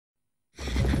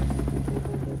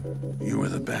You were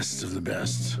the best of the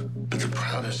best. But the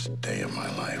proudest day of my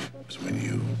life was when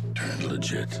you turned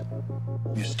legit.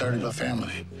 You started a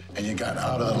family, and you got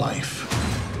out of life.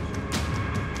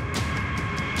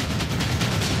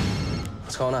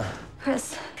 What's going on?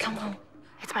 Chris, come home.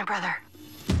 It's my brother.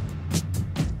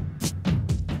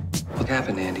 What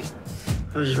happened, Andy?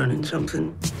 I was running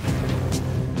something,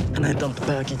 and I dumped the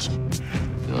package.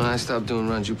 When I stopped doing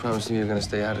runs, you promised me you were gonna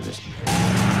stay out of this.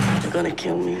 They're gonna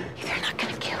kill me. They're not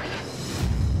gonna kill you.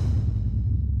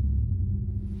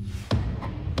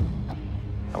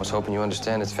 I was hoping you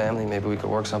understand it's family. Maybe we could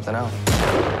work something out.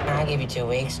 I'll give you 2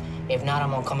 weeks. If not,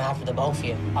 I'm gonna come after the both of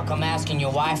you. I'll come asking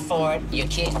your wife for it, your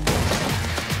kid.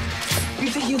 You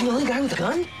think you're the only guy with a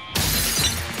gun?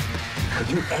 Could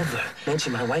you ever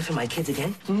mention my wife and my kids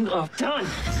again? I'm done.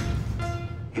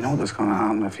 You know what's gonna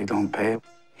happen if you don't pay?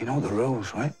 You know the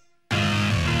rules, right?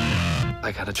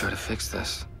 I gotta try to fix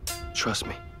this. Trust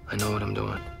me, I know what I'm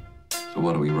doing. So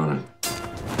what are we running?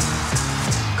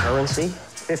 Currency?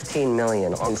 15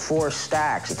 million on 4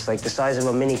 stacks. It's like the size of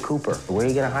a Mini Cooper. Where are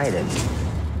you gonna hide it?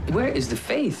 Where is the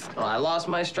faith? Oh, I lost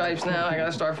my stripes now. I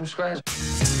gotta start from scratch.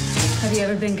 Have you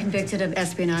ever been convicted of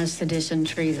espionage, sedition,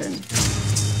 treason?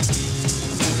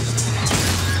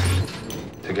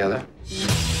 Together?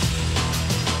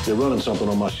 They're running something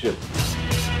on my ship.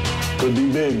 Could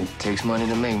be big. Takes money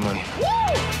to make money.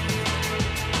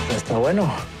 Está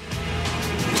bueno.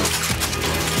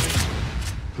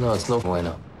 No, it's no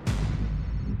bueno.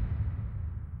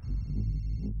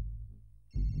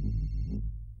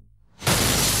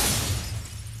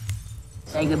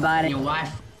 Say goodbye to your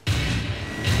wife.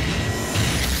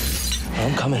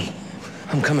 I'm coming.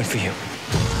 I'm coming for you.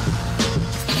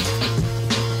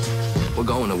 We're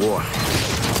going to war.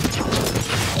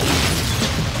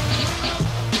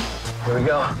 Here we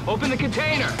go. Open the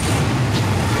container!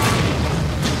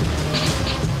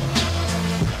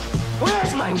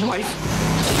 Where's my wife?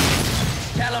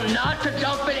 Tell him not to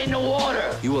dump it in the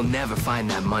water. You will never find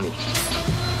that money.